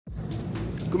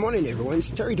Good morning, everyone.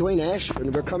 It's Terry Dwayne Ashford,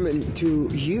 and we're coming to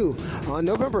you on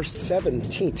November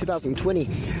 17th, 2020,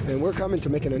 and we're coming to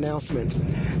make an announcement.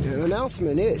 And an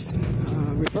announcement is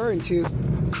referring to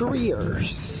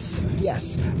careers.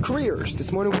 Yes, careers.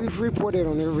 This morning we've reported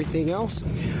on everything else,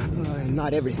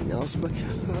 not everything else, but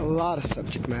a lot of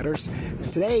subject matters.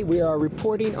 And today we are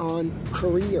reporting on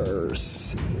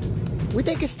careers. We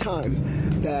think it's time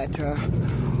that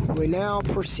we now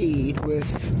proceed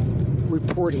with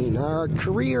reporting. Our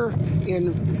career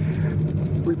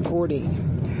in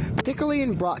reporting, particularly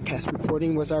in broadcast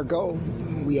reporting, was our goal.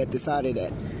 We had decided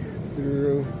that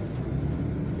through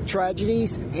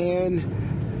tragedies and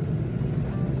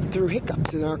through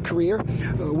hiccups in our career,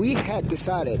 we had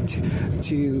decided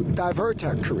to divert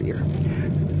our career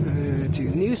to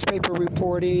newspaper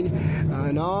reporting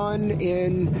and on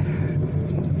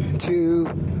into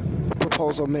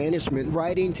proposal management,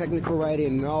 writing, technical writing,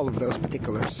 and all of those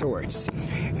particular sorts.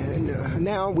 And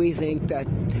now we think that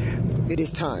it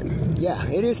is time. Yeah,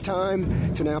 it is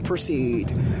time to now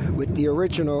proceed with the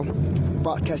original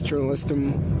broadcast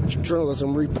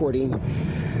journalism reporting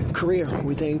career.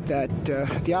 We think that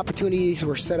the opportunities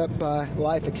were set up by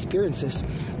life experiences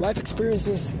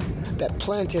that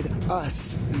planted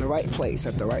us in the right place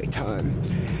at the right time.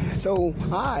 So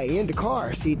I, in the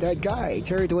car, see that guy,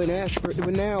 Terry Dwayne Ashford,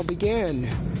 would now begin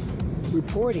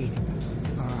reporting,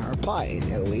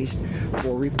 applying at least,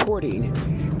 for reporting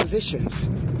positions.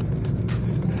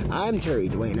 I'm Terry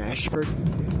Dwayne Ashford,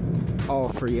 all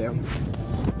for you.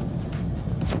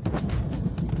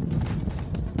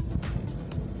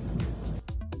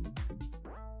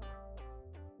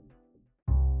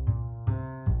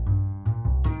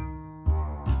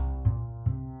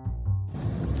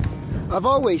 I've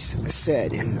always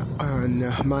said on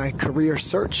my career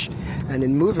search and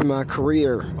in moving my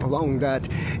career along that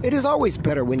it is always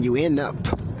better when you end up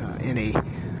in a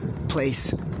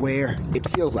place where it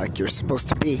feels like you're supposed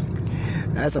to be,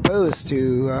 as opposed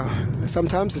to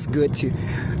sometimes it's good to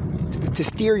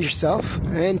steer yourself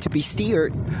and to be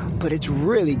steered, but it's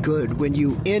really good when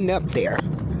you end up there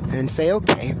and say,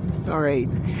 okay, all right,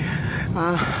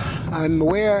 I'm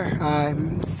where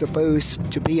I'm supposed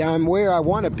to be. I'm where I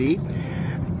want to be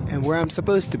and where I'm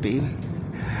supposed to be.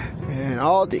 And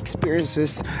all the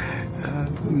experiences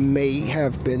may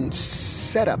have been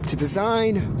set up to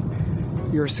design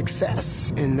your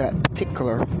success in that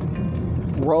particular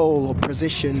role or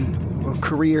position or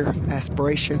career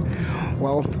aspiration.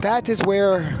 Well, that is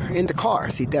where in the car,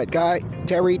 see that guy,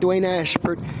 Terry Dwayne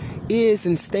Ashford, is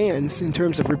and stands in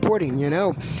terms of reporting, you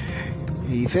know.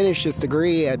 He finished his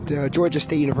degree at Georgia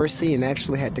State University and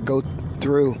actually had to go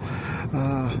through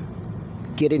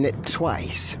getting it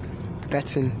twice.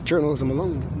 That's in journalism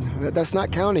alone. That's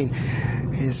not counting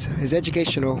his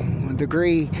educational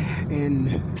degree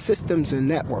in systems and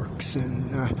networks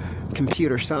and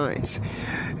computer science.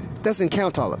 Doesn't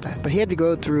count all of that. But he had to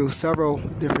go through several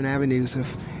different avenues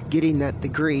of getting that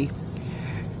degree.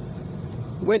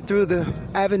 Went through the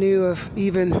avenue of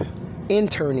even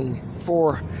interning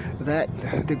for that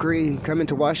degree, coming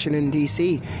to Washington,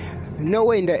 D.C.,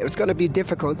 knowing that it was going to be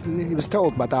difficult. He was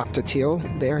told by Dr. Teal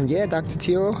there, and yeah, Dr.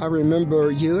 Teal, I remember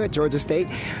you at Georgia State.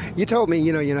 You told me,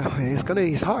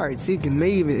 it's hard. It's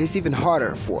even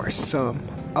harder for some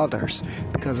others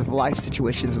because of life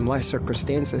situations and life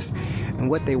circumstances and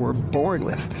what they were born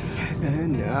with.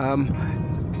 And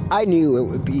I knew it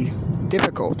would be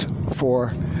difficult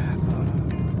for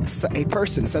a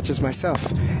person such as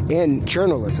myself in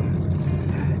journalism.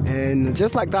 And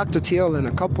just like Dr. Teal and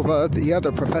a couple of the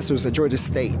other professors at Georgia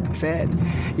State said,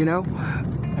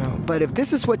 but if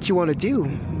this is what you want to do,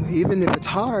 even if it's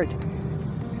hard,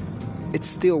 it's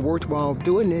still worthwhile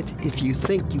doing it if you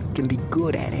think you can be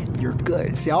good at it. You're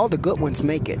good. See, all the good ones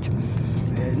make it.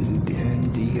 And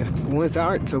the ones that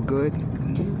aren't so good,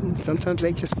 sometimes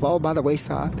they just fall by the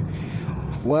wayside.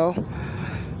 Well,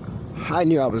 I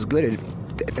knew I was good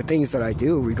at the things that I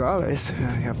do, regardless.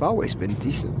 I've always been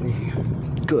decently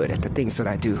good at the things that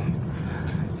I do.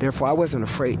 Therefore, I wasn't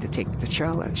afraid to take the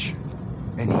challenge.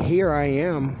 And here I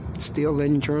am, still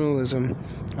in journalism.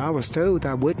 I was told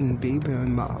I wouldn't be, but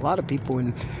a lot of people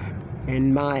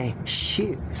in my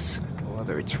shoes,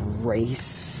 whether it's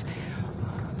race,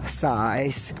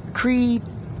 size, creed,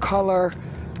 color,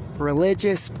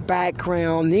 religious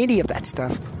background, any of that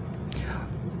stuff,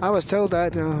 I was told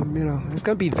that, it's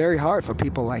going to be very hard for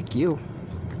people like you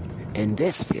in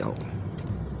this field.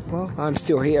 Well, I'm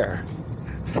still here.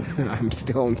 I'm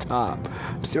still on top.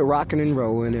 I'm still rocking and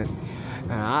rolling it.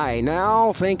 And I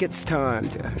now think it's time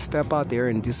to step out there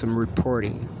and do some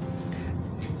reporting.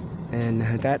 And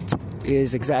that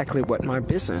is exactly what my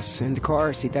business in the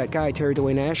car seat, that guy, Terry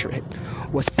Dwayne Ashford,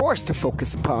 was forced to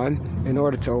focus upon in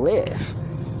order to live.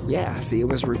 Yeah, see, it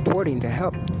was reporting to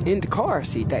help in the car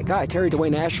seat, that guy, Terry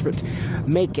Dwayne Ashford,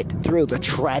 make it through the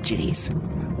tragedies.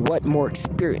 What more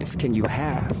experience can you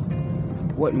have?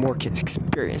 What more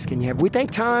experience can you have? We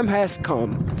think time has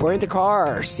come for in the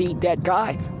car seat, that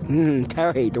guy,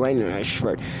 Terry Dwayne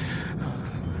Ashford,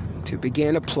 to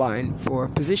begin applying for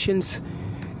positions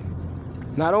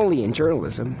not only in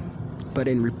journalism, but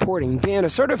in reporting, being a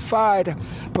certified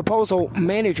proposal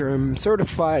manager and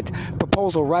certified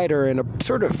proposal writer and a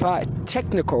certified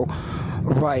technical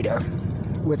writer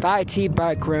with IT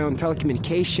background,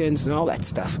 telecommunications, and all that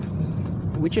stuff.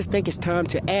 We just think it's time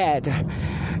to add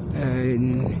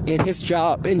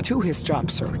into his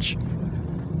job search,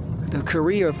 the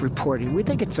career of reporting. We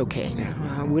think it's okay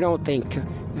now. We don't think,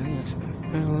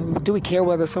 do we care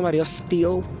whether somebody else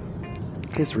steal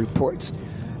his reports?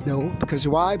 No, because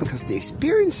why? Because the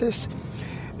experiences,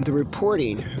 the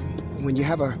reporting, when you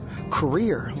have a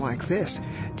career like this,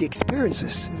 the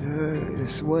experiences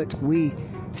is what we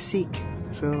seek.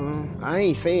 So I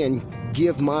ain't saying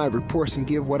give my reports and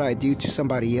give what I do to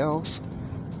somebody else,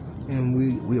 and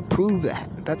we approve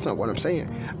that. That's not what I'm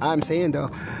saying. I'm saying, though,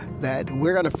 that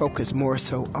we're going to focus more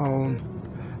so on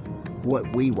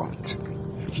what we want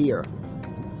here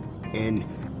in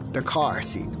the car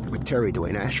seat with Terry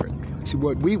Dwayne Ashford. See,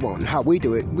 what we want and how we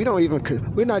do it, we're not even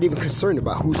concerned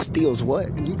about who steals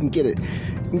what. You can get it.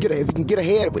 If you can get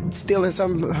ahead with stealing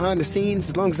something behind the scenes,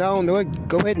 as long as I don't know it,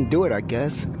 go ahead and do it, I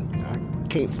guess. I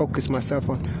can't focus myself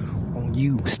on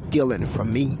you stealing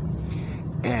from me.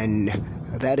 And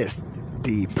that is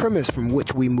the premise from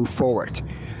which we move forward.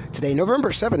 Today,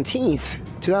 November 17th,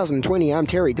 2020, I'm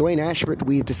Terry Dwayne Ashford.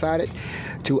 We've decided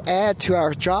to add to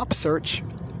our job search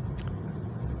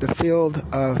the field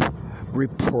of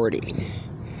reporting.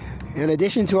 In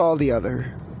addition to all the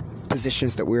other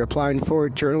positions that we're applying for,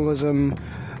 journalism,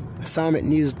 assignment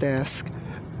news desk,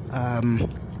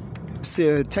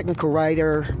 technical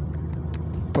writer,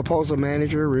 proposal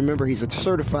manager. Remember, he's a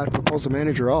certified proposal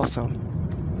manager also.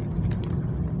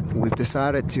 We've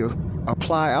decided to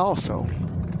apply also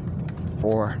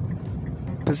for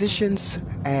positions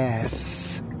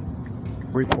as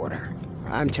reporter.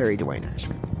 I'm Terry Dwayne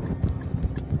Ashford.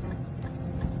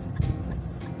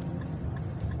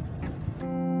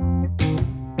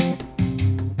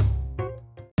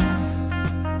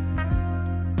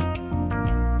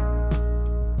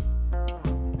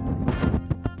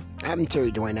 I'm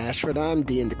Terry Dwayne Ashford. I'm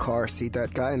in the car seat,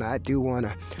 that guy, and I do want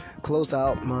to close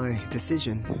out my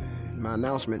decision, my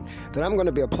announcement that I'm going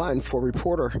to be applying for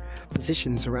reporter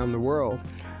positions around the world.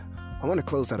 I want to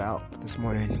close that out this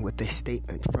morning with a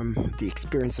statement from the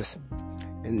experiences.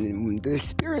 And the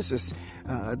experiences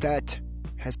that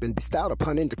has been bestowed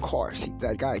upon in the car seat,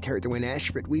 that guy, Terry Dwayne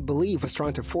Ashford, we believe was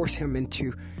trying to force him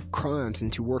into crimes,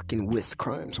 into working with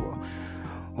crimes. Well,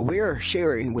 we're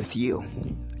sharing with you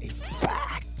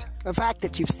a fact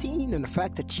that you've seen, and a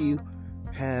fact that you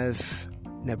have,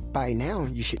 by now,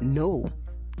 you should know.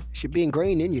 It should be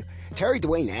ingrained in you. Terry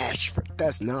Dwayne Ashford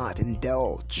does not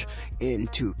indulge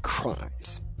into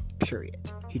crimes,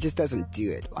 period. He just doesn't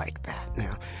do it like that.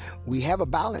 Now, we have a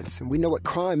balance, and we know what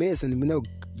crime is, and we know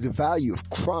the value of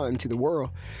crime to the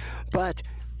world. But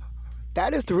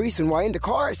that is the reason why in the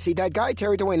car, see, that guy,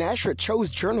 Terry Dwayne Ashford, chose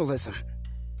journalism.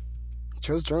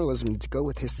 Chose journalism to go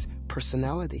with his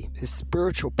personality, his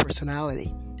spiritual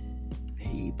personality.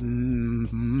 He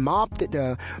merged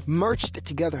it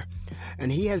together,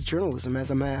 and he has journalism as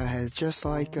a man, has just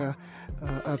like a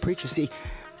preacher. See,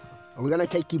 we're gonna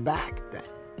take you back that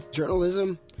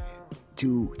journalism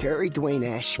to Terry Dwayne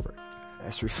Ashford,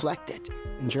 as reflected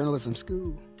in journalism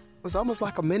school, was almost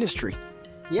like a ministry.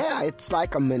 Yeah, it's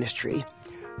like a ministry.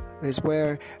 It's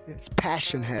where it's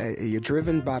passion. You're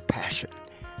driven by passion.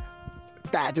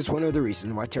 That is one of the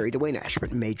reasons why Terry Dwayne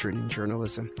Ashford majored in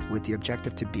journalism with the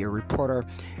objective to be a reporter,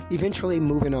 eventually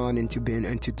moving on into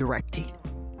directing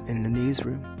in the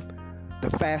newsroom. The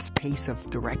fast pace of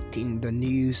directing the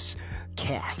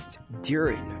newscast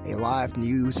during a live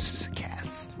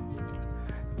newscast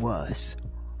was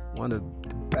one of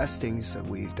the best things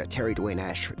that Terry Dwayne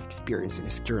Ashford experienced in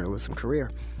his journalism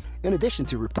career. In addition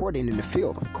to reporting in the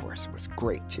field, of course, was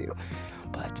great too.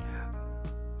 But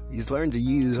he's learned to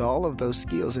use all of those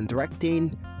skills in directing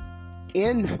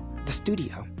in the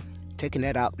studio, taking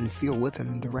that out in the field with him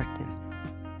and directing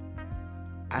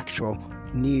actual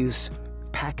news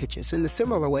packages in the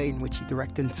similar way in which he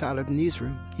directed inside of the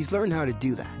newsroom. He's learned how to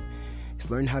do that. He's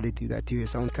learned how to do that through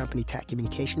his own company, TAC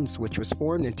Communications, which was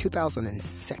formed in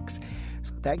 2006.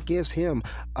 So that gives him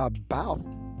about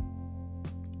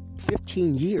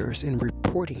 15 years in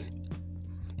reporting.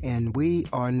 And we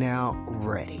are now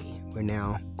ready. We're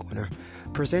now going to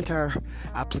present our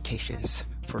applications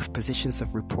for positions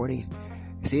of reporting.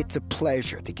 See, it's a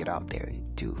pleasure to get out there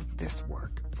and do this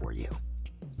work for you.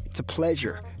 It's a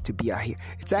pleasure to be out here.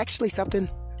 It's actually something,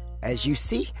 as you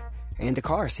see in the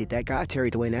car, see that guy, Terry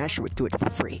Dwayne Asher, would do it for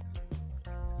free.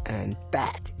 And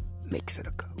that makes it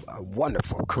a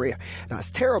wonderful career. Now,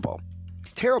 it's terrible.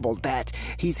 It's terrible that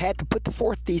he's had to put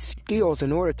forth these skills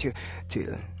in order to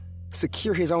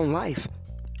secure his own life.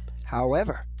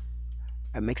 However,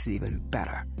 that makes it even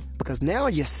better, because now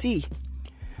you see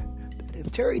that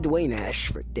if Terry Dwayne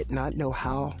Ashford did not know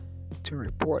how to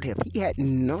report, if he had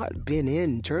not been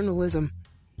in journalism,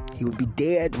 he would be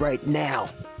dead right now.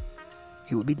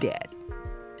 He would be dead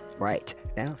right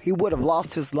now. He would have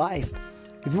lost his life.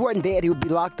 If he wasn't dead, he would be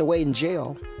locked away in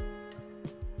jail.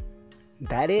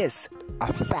 That is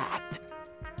a fact.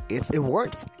 If it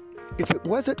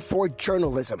wasn't for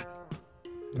journalism,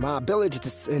 my ability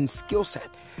and skill set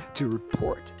to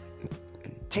report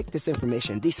and take this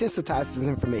information, desensitize this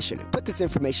information, and put this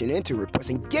information into reports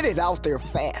and get it out there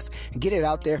fast,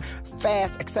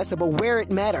 accessible, where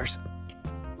it matters,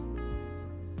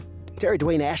 Terry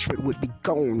Dwayne Ashford would be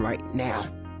gone right now.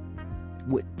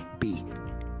 Would be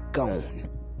gone.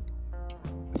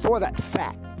 For that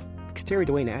fact, makes Terry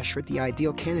Dwayne Ashford the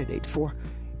ideal candidate for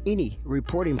any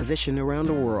reporting position around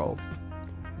the world.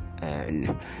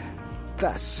 And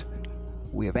thus,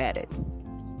 we have added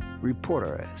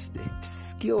reporter as the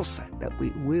skill set that we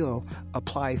will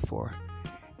apply for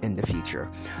in the future.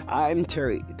 I'm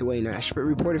Terry Dwayne Ashford,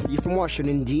 reporting for you from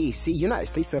Washington, D.C., United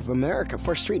States of America,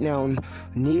 for Street Now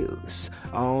News,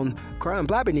 on Crime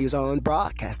Blabber News, on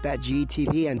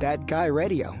Broadcast.GTV and That Guy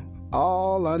Radio,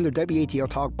 all under WATL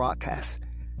Talk Broadcast,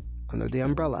 under the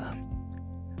umbrella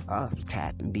of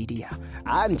TAT Media.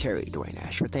 I'm Terry Dwayne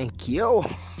Ashford. Thank you.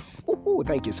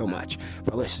 Thank you so much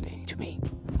for listening to me.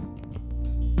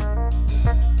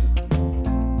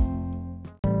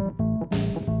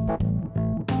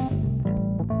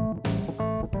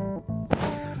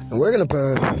 And we're going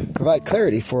to provide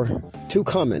clarity for two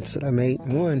comments that I made.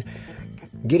 One,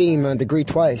 getting my degree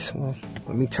twice. Well,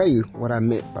 let me tell you what I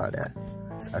meant by that.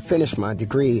 I finished my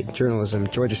degree in journalism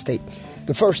at Georgia State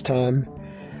the first time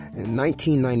in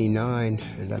 1999,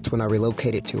 and that's when I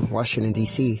relocated to Washington,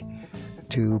 D.C.,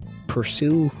 to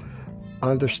pursue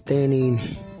understanding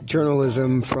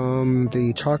journalism from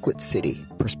the Chocolate City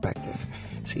perspective.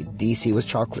 See, D.C. was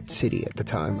Chocolate City at the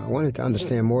time. I wanted to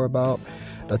understand more about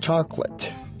the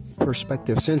chocolate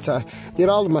perspective, since I did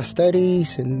all of my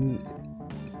studies and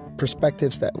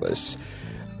perspectives that was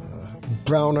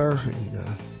browner and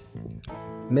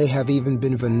may have even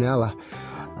been vanilla.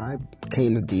 I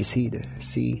came to D.C.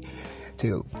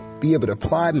 to be able to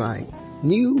apply my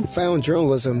newfound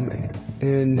journalism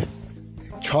in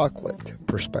chocolate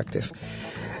perspective.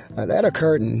 That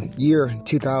occurred in year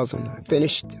 2000. I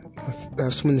finished.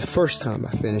 That's when the first time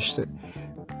I finished it.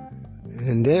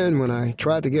 And then when I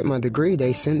tried to get my degree,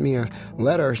 they sent me a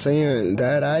letter saying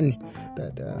that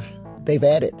they've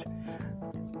added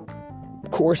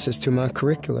courses to my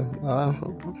curriculum.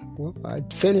 Well,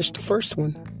 I'd finished the first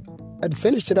one. I'd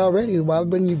finished it already. Why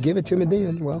wouldn't you give it to me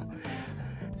then? Well,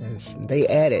 they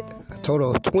added a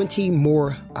total of 20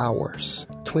 more hours.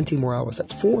 20 more hours.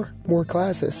 That's 4 more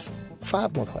classes.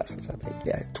 5 more classes, I think.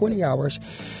 Yeah, 20 hours.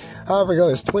 However it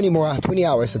goes, 20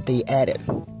 hours that they added.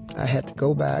 I had to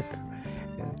go back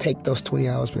and take those 20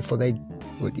 hours before they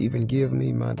would even give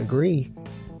me my degree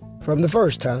from the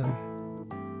first time.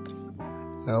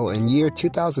 Well, in year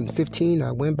 2015,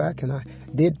 I went back and I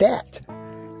did that.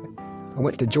 I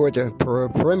went to Georgia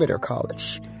Perimeter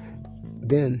College.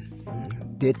 Then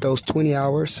did those 20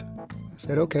 hours. I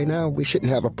said, okay, now we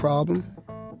shouldn't have a problem.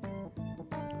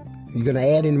 You going to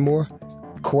add in more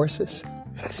courses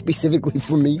specifically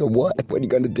for me, or what? What are you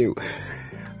going to do?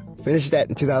 Finished that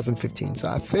in 2015. So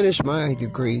I finished my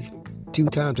degree 2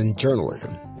 times in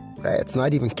journalism. That's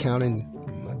not even counting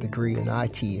my degree in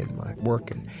IT and my work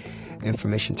in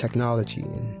information technology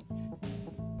and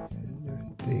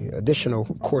the additional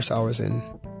course hours in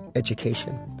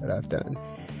education that I've done.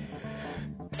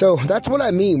 So that's what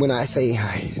I mean when I say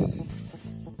I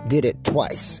did it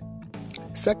twice.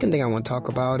 Second thing I want to talk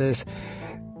about is,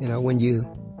 when you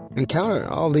encounter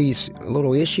all these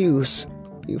little issues,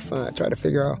 you try to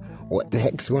figure out what the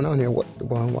heck's going on here.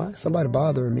 Why is somebody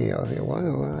bothering me out here? Why?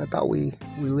 I thought we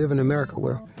live in America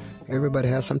where everybody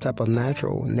has some type of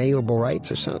natural, inalienable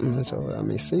rights or something. And so,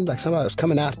 it seemed like somebody was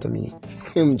coming after me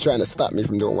and trying to stop me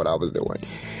from doing what I was doing.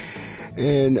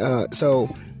 And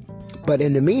so But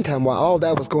in the meantime, while all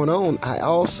that was going on, I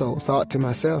also thought to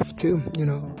myself too,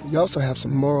 you also have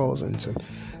some morals and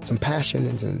some passion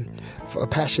and a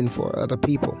passion for other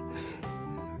people.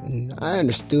 And I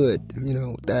understood,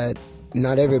 that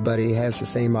not everybody has the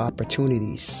same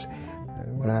opportunities.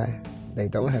 They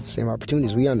don't have the same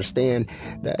opportunities. We understand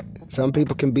that some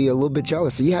people can be a little bit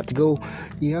jealous. So you have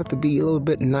to be a little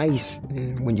bit nice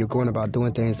when you're going about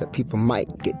doing things that people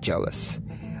might get jealous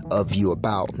of you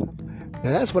about.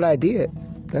 And that's what I did.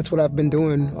 That's what I've been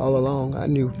doing all along. I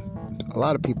knew a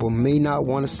lot of people may not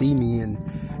want to see me in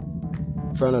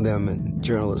front of them in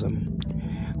journalism.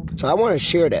 So I want to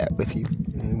share that with you.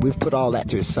 And we've put all that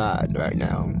to the side right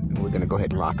now. And we're going to go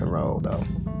ahead and rock and roll, though.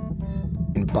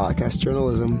 In broadcast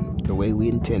journalism, the way we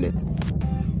intend it.